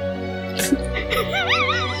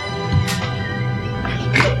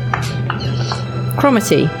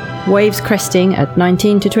 Cromarty, waves cresting at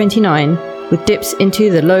 19 to 29 with dips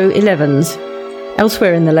into the low 11s.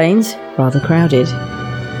 Elsewhere in the lanes, rather crowded.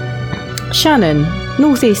 Shannon,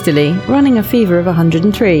 northeasterly, running a fever of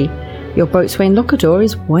 103. Your boatswain locker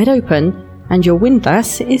is wide open and your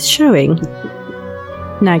windlass is showing.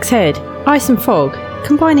 Nag's Head, ice and fog,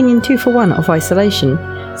 combining in 2-for-1 of isolation.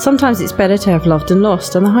 Sometimes it's better to have loved and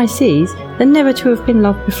lost on the high seas than never to have been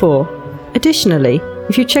loved before. Additionally,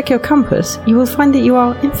 if you check your compass, you will find that you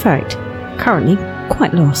are, in fact, currently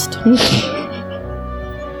quite lost.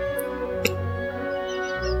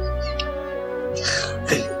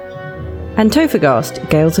 Antofagast,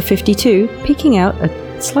 gales of 52, peaking out at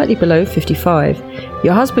slightly below 55.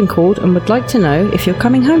 Your husband called and would like to know if you're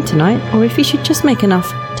coming home tonight or if he should just make enough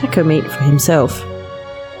taco meat for himself.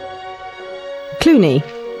 Cluny,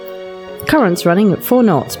 currents running at 4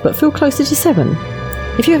 knots but feel closer to 7.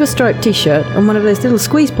 If you have a striped t-shirt and one of those little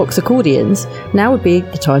squeeze box accordions, now would be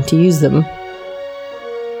the time to use them.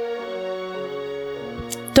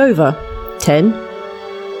 Dover, 10,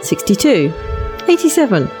 62,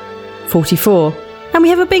 87, 44, and we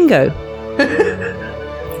have a bingo!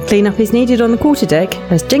 Clean-up is needed on the quarterdeck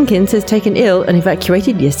as Jenkins has taken ill and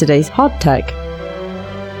evacuated yesterday's hardtack.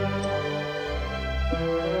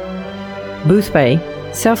 Booth Bay,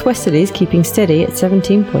 southwesterlies keeping steady at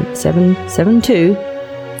 17.772.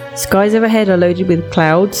 Skies overhead are loaded with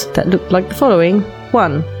clouds that look like the following.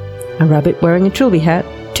 1. A rabbit wearing a trilby hat.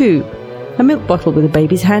 2. A milk bottle with a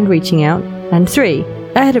baby's hand reaching out. And 3.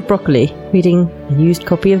 A head of broccoli, reading a used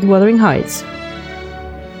copy of The Wuthering Heights.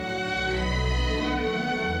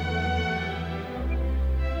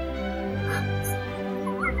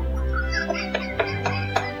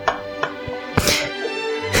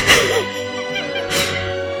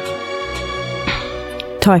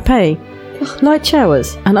 Taipei, light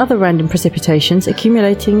showers and other random precipitations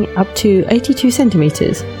accumulating up to 82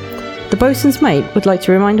 centimetres. The boatswain's mate would like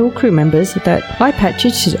to remind all crew members that eye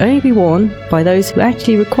patches should only be worn by those who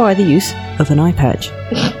actually require the use of an eye patch.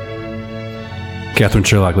 Catherine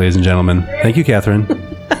Sherlock, ladies and gentlemen. Thank you, Catherine.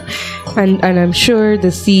 And I'm sure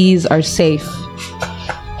the seas are safe.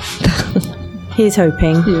 Here's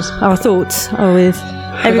hoping. Our thoughts are with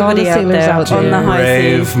everybody all the out sailors there on the high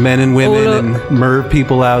Brave seas. men and women All and mer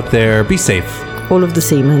people out there. Be safe. All of the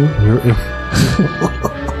seamen.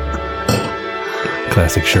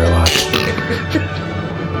 Classic Sherlock.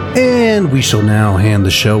 And we shall now hand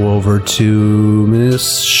the show over to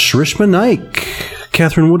Miss Shrishma Naik.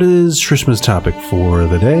 Catherine, what is Shrishma's topic for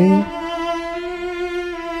the day?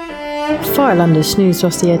 Firelanders snooze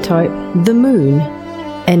lost the airtype The Moon.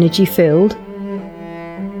 Energy filled.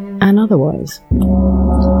 And otherwise.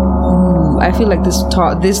 I feel like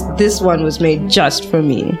this one was made just for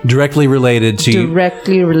me. Directly related to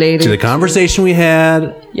the conversation we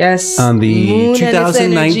had Yes. on the Moon and its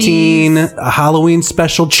 2019 energies. Halloween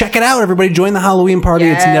special. Check it out, everybody. Join the Halloween party.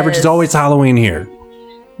 Yes. It's always Halloween here.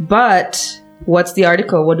 But what's the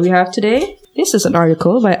article? What do we have today? This is an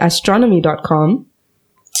article by astronomy.com.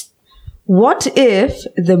 What if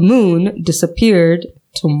the moon disappeared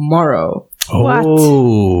tomorrow?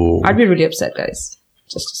 Oh. I'd be really upset, guys.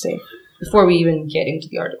 Just to say. Before we even get into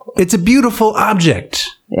the article. It's a beautiful object.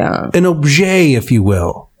 Yeah. An objet, if you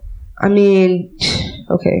will. I mean,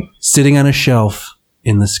 okay. Sitting on a shelf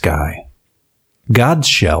in the sky. God's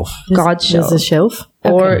shelf. God's shelf. There's a shelf.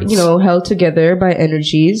 Or, Okay. held together by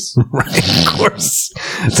energies. Right, of course.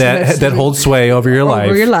 that holds sway over your life.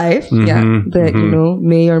 Over your life. Yeah. That,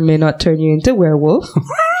 may or may not turn you into a werewolf.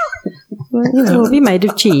 Well, It'll be made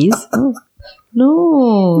of cheese.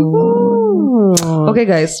 No. Okay,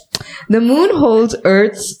 guys. The moon holds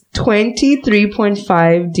Earth's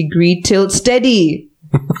 23.5 degree tilt steady.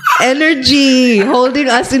 Energy holding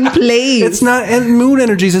us in place. It's not moon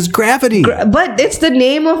energies, it's gravity. But it's the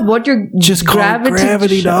name of what your Just call it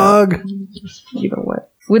gravity, dog. You know what?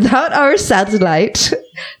 Without our satellite,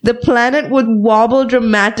 the planet would wobble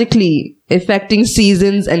dramatically, affecting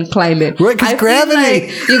seasons and climate. Right, 'cause I feel gravity.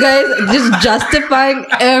 like you guys are just justifying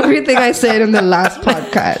everything I said in the last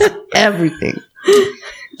podcast. Everything.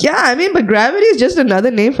 Yeah, I mean, but gravity is just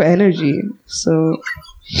another name for energy. So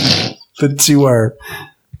The two are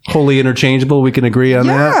wholly interchangeable. We can agree on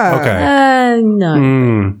Yeah. that? Okay. No.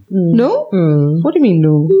 no? What do you mean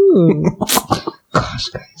no? Gosh,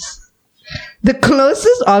 guys. The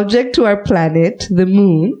closest object to our planet, the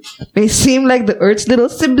moon, may seem like the Earth's little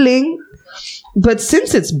sibling, but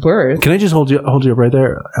since its birth, Can I just hold you up right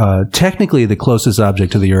there? Technically, the closest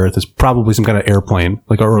object to the Earth is probably some kind of airplane,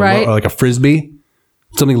 like Right. or like a frisbee,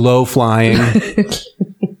 something low flying.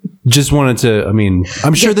 Just wanted to. I mean,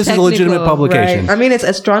 I'm sure this is a legitimate technical, publication. right? I mean, it's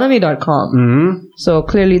astronomy.com. Mm-hmm. So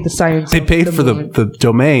clearly the science. They of paid for moon. the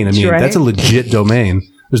domain. I mean, Right. that's a legit domain.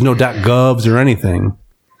 There's no .govs or anything.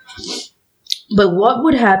 But what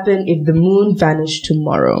would happen if the moon vanished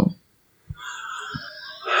tomorrow?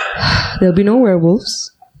 There'll be no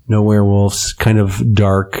werewolves No werewolves. Kind of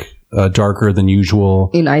dark, darker than usual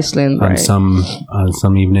in Iceland, on right?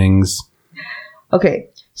 some evenings. Okay,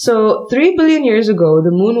 so 3 billion years ago,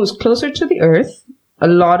 the moon was closer to the Earth. A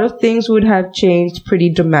lot of things would have changed pretty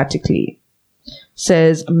dramatically,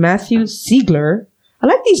 says Matthew Siegler. I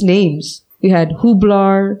like these names. We had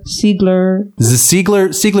Hublar, Siegler. Is this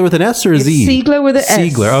Siegler with an S or a Z? Siegler with an S.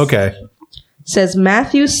 Siegler. Okay. Says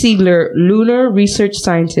Matthew Siegler, lunar research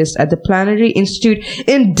scientist at the Planetary Institute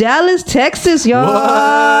in Dallas, Texas, y'all.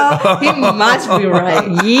 What? He must be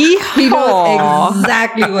right. He knows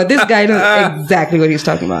exactly what this guy knows exactly what he's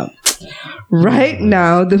talking about. Right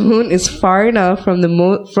now, the moon is far enough from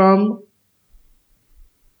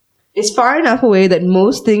it's far enough away that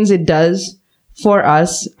most things it does for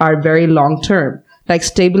us are very long term, like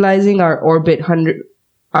stabilizing our orbit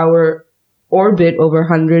over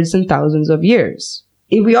hundreds and thousands of years.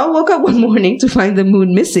 If we all woke up one morning to find the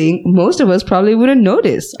moon missing, most of us probably wouldn't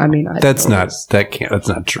notice. I mean, That's not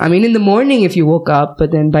true. I mean, in the morning if you woke up,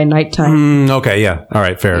 but then by nighttime. Okay, yeah. All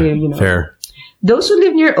right, fair. Yeah, you know. Fair. Those who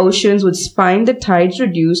live near oceans would find the tides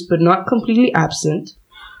reduced, but not completely absent.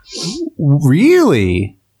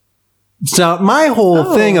 Really? So my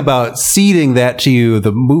whole thing about seeding that to you,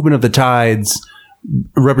 the movement of the tides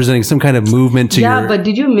representing some kind of movement to Yeah, your... but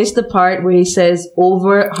did you miss the part where he says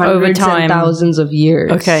over hundreds time. and thousands of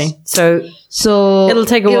years? Okay, so So It'll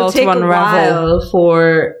take a while to unravel. while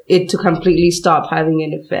for it to completely stop having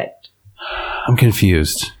an effect. I'm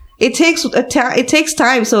confused. It takes it takes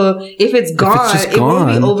time. So if it's gone, just it won't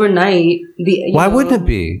gone, be overnight. Why wouldn't it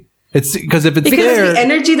be? It's because if it's Because there... the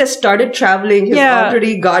energy that started traveling has Yeah.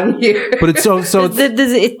 already gotten here. but it's so...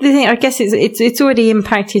 the thing, I guess it's already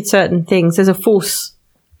impacted certain things. There's a force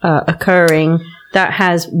occurring that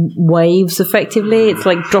has waves. Effectively, it's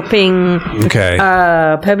like dropping okay.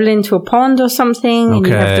 a pebble into a pond or something, and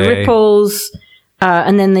you have the Okay. ripples,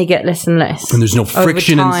 and then they get less and less. and there's no over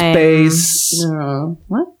friction in time. space.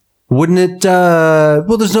 What? Wouldn't it...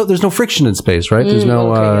 well, there's no friction in space, right? There's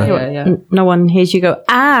no... Okay, yeah. No one hears you go,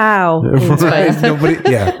 "Ow!" in space. Right? Nobody...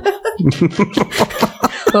 Yeah.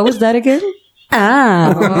 What was that again?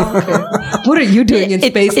 Ow! What are you doing in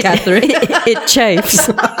space, Catherine? It chafes.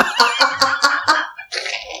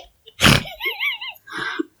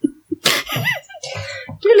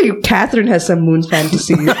 Really, Catherine has some moon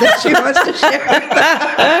fantasies that she wants to share.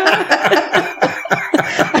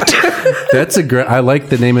 That's a great... I like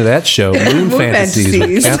the name of that show, Moon, Moon Fantasies with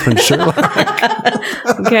Fantasies. Catherine Sherlock.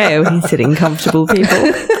 Okay, we're sitting comfortable,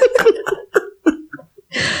 people.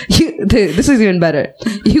 This is even better.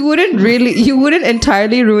 You wouldn't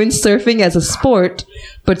entirely ruin surfing as a sport,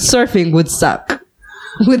 but surfing would suck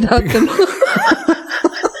without the moon.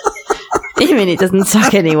 You mean it doesn't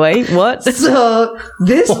suck anyway? What? So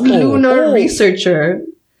this lunar research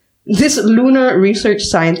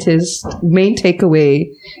scientist's main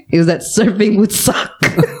takeaway is that surfing would suck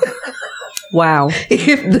Wow.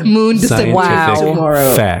 if the moon disappeared Wow.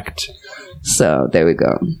 tomorrow. Fact. So there we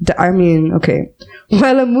go. I mean, okay.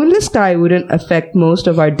 While a moonless sky wouldn't affect most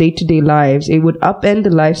of our day-to-day lives, it would upend the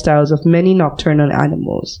lifestyles of many nocturnal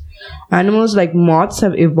animals. Animals like moths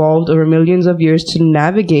have evolved over millions of years to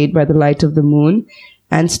navigate by the light of the moon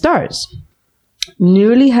and stars.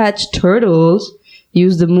 Newly hatched turtles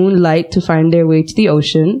use the moonlight to find their way to the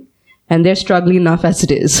ocean, and they're struggling enough as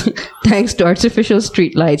it is, thanks to artificial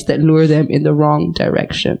streetlights that lure them in the wrong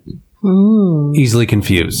direction. Easily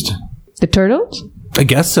confused. The turtles? I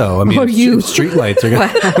guess so. I mean, Or you. streetlights are going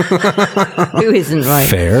Who isn't right?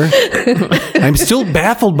 fair. I'm still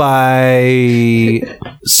baffled by.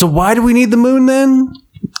 So why do we need the moon then?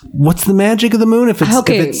 What's the magic of the moon? If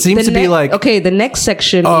it seems to be like the next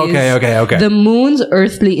section Oh, is okay. the moon's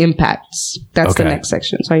earthly impacts. That's the Okay. next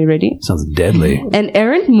section. So are you ready? sounds deadly. An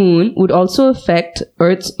errant moon would also affect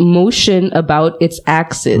Earth's motion about its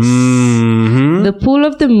axis. Mm-hmm. The pull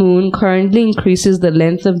of the moon currently increases the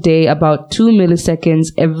length of day about 2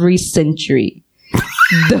 milliseconds every century.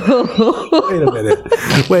 Wait a minute.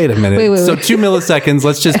 Wait. So 2 milliseconds.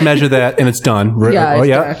 Let's just measure that, and it's done. Yeah,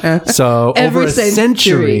 it's done. So Every over a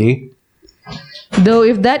century. Though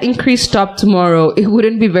if that increase stopped tomorrow, it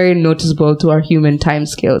wouldn't be very noticeable to our human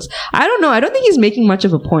timescales. I don't know. I don't think he's making much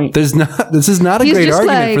of a point. This is not a He's great just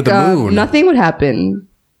argument for the moon. nothing would happen.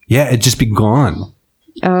 Yeah, it'd just be gone.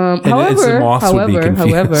 the moths would be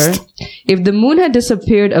However, confused. if the moon had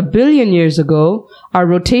disappeared 1 billion years ago, our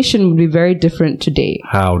rotation would be very different today.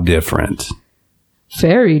 How different?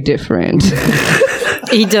 Very different.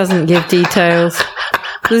 He doesn't give details.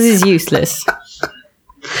 This is useless.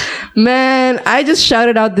 Man, I just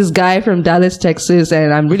shouted out this guy from Dallas, Texas,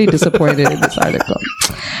 and I'm really disappointed in this article.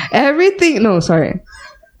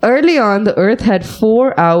 Early on, the Earth had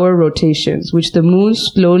 4-hour rotations, which the moon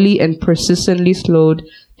slowly and persistently slowed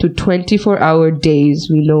to 24-hour days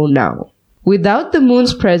we know now. Without the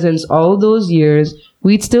moon's presence all those years,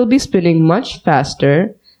 we'd still be spinning much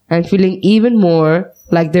faster and feeling even more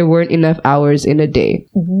like there weren't enough hours in a day.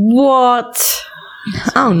 What?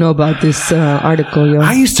 I don't know about this article, yo.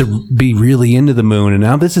 I used to be really into the moon, and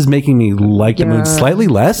now this is making me like the moon slightly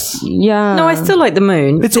less. Yeah. No, I still like the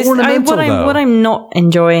moon. It's ornamental, though. What I'm not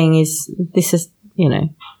enjoying is this is,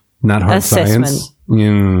 Not hard assessment. science.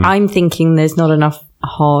 Mm. I'm thinking there's not enough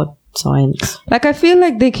hard science. Like, I feel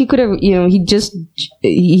like he could have, he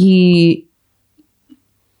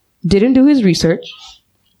didn't do his research.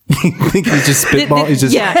 I think he's just spitball. He's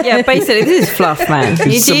just Yeah, basically, this is fluff, man.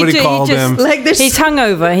 Somebody called him. Like, there's He's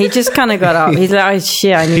hungover. He just kind of got up. He's like, oh,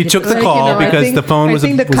 shit, I need He to took the like, call because the phone was I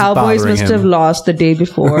think the was Cowboys bothering must him. have lost the day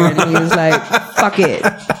before, and he was like, "Fuck it,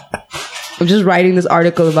 I'm just writing this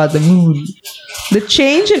article about the moon." The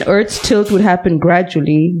change in Earth's tilt would happen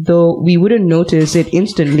gradually, though we wouldn't notice it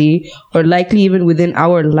instantly, or likely even within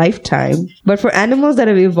our lifetime. But for animals that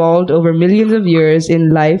have evolved over millions of years in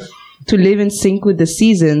life to live in sync with the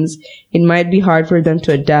seasons, it might be hard for them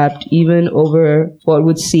to adapt, even over what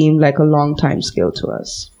would seem like a long time scale to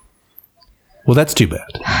us. Well, that's too bad.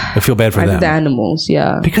 I feel bad for them. The animals,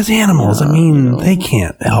 yeah. Because animals, they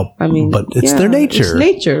can't help. But it's their nature. It's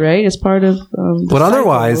nature, right? It's part of. But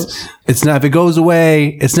otherwise, it's not. If it goes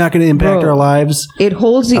away, it's not going to impact our lives. It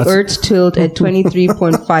holds the Earth's tilt at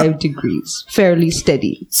 23.5 degrees, fairly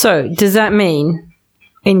steady. So, does that mean,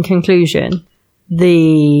 in conclusion,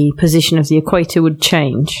 the position of the equator would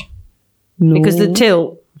change? No. Because the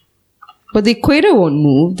tilt... But the equator won't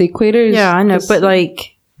move. The equator is... Yeah, I know, but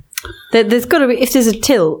like... There's got to be... If there's a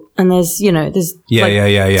tilt and there's, there's Yeah.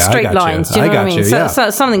 straight I got lines. You. Do you know I what I got mean? you. Yeah. So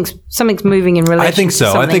something's moving in relation I think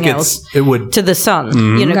so. to I think something else it would... to the sun.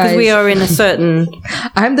 Mm-hmm. Because we Guys. are in a certain...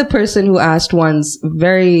 I'm the person who asked once,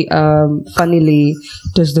 very funnily,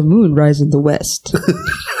 does the moon rise in the west?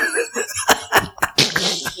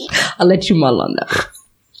 I'll let you mull on that.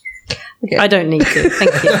 Okay. I don't need to.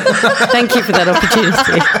 Thank you. Thank you for that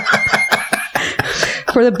opportunity.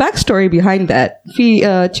 For the backstory behind that,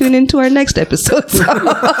 tune into our next episode.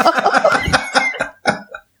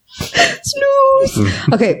 Snooze.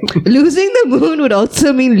 Okay, losing the moon would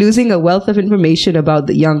also mean losing a wealth of information about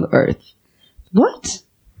the young Earth. What?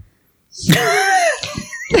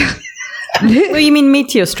 Well, you mean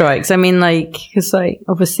meteor strikes? I mean, because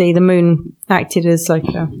obviously the moon acted as like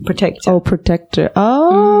a protector. Oh, protector.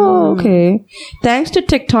 Oh, okay. Thanks to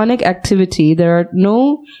tectonic activity, there are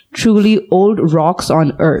no truly old rocks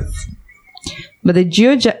on Earth. But the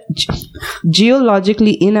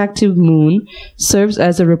geologically inactive moon serves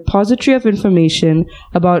as a repository of information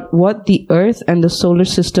about what the Earth and the solar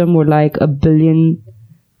system were like billions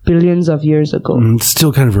of years ago. It's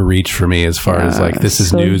still kind of a reach for me as far as this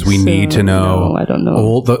is news we need to know. No, I don't know.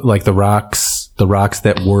 Old, the rocks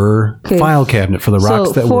that were file cabinet for the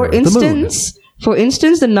rocks that were the moon. For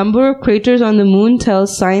instance, the number of craters on the moon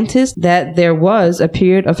tells scientists that there was a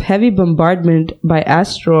period of heavy bombardment by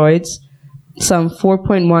asteroids some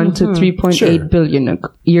 4.1 to 3.8 billion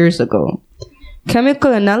years ago.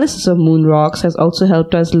 Chemical analysis of moon rocks has also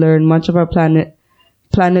helped us learn much of our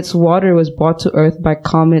planet's water was brought to Earth by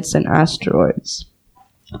comets and asteroids.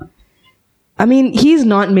 I mean, he's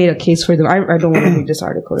not made a case for them. I don't want to read this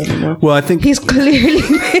article anymore. Well, I think He's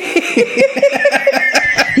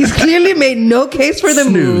clearly made no case for the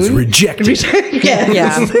snooze moon. rejected.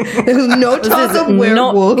 Yeah. There was no talk of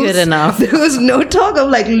werewolves. not good enough. There was no talk of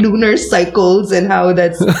like lunar cycles and how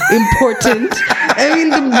that's important. I mean,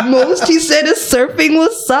 the most he said is surfing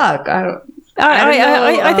will suck.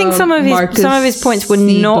 I think some of his points were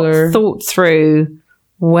not thought through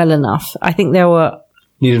well enough. I think there were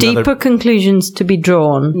deeper conclusions to be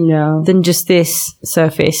drawn than just this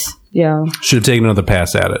surface. Yeah. Should have taken another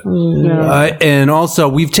pass at it. Yeah. And also,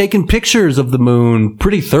 we've taken pictures of the moon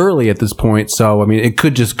pretty thoroughly at this point. So, I mean, it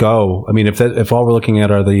could just go. I mean, if all we're looking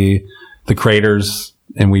at are the craters,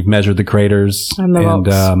 and we've measured the craters, and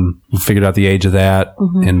we figured out the age of that,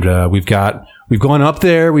 and we've gone up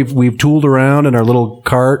there. We've tooled around in our little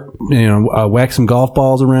cart, whacked some golf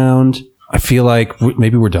balls around. I feel like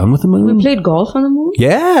maybe we're done with the moon. We played golf on the moon?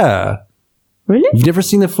 Yeah. Really? You've never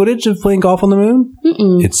seen the footage of playing golf on the moon?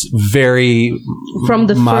 Mm-mm. It's very from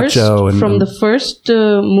the macho. The first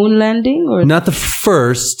moon landing? Or not the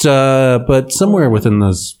first, but somewhere within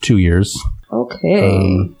those 2 years.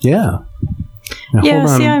 Okay. Yeah. Now, Yeah,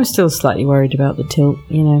 hold see, on. I'm still slightly worried about the tilt,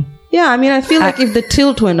 Yeah, I mean, I feel like if the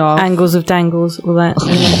tilt went off... Angles of dangles, all that.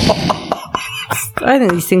 I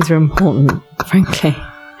think these things are important, frankly.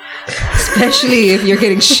 Especially if you're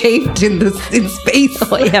getting shaped in space.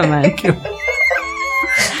 Oh, yeah, man.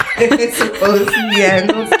 I suppose the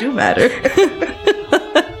angles do matter.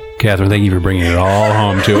 Catherine, thank you for bringing it all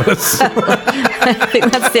home to us. I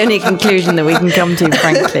think that's the only conclusion that we can come to,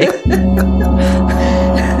 frankly.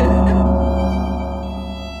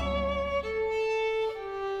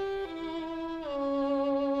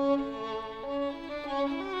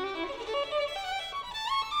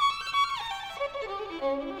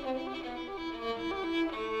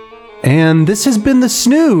 And this has been The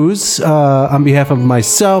Snooze. On behalf of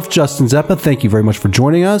myself, Justin Zeppa, thank you very much for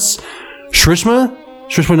joining us. Shrishma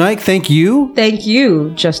Naik, thank you. Thank you,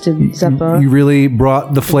 Justin Zeppa. You really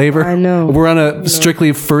brought the flavor. I know. We're on a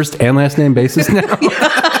strictly first and last name basis now.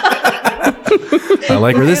 I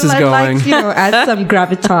like where this is going. Like, add some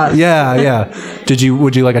gravitas. Yeah.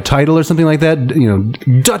 Would you like a title or something like that?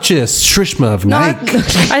 Duchess Shrishma of Nike.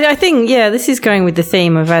 I think, this is going with the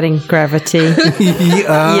theme of adding gravity.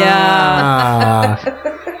 Yeah.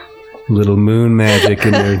 Little moon magic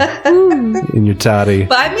in your toddy.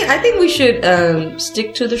 But I mean, I think we should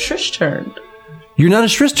stick to the Shrish turn. You're not a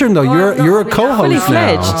Shrish turn though. You're a co-host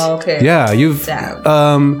now. Oh, okay. Yeah, you've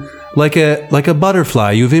like a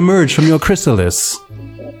butterfly, you've emerged from your chrysalis.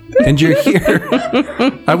 And you're here.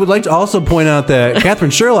 I would like to also point out that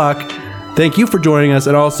Catherine Sherlock, thank you for joining us.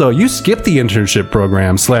 And also, you skipped the internship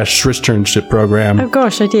program / Shristernship program. Oh,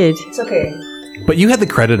 gosh, I did. It's okay. But you had the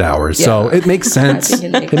credit hours, so it makes sense.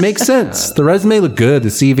 It makes sense. The resume looked good. The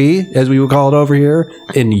CV, as we would call it over here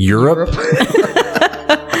in Europe.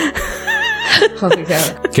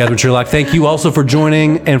 Catherine Sherlock, thank you also for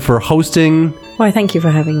joining and for hosting. Why, thank you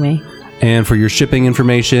for having me. And for your shipping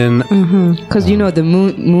information. Because the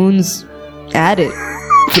moon's at it.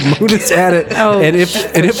 The moon is at it. Oh, and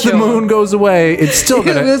if the moon goes away, it's still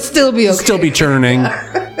gonna will still be okay. still be churning.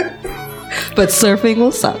 But surfing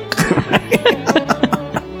will suck.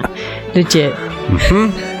 Legit.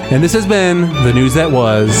 And this has been the news that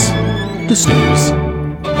was The Snooze.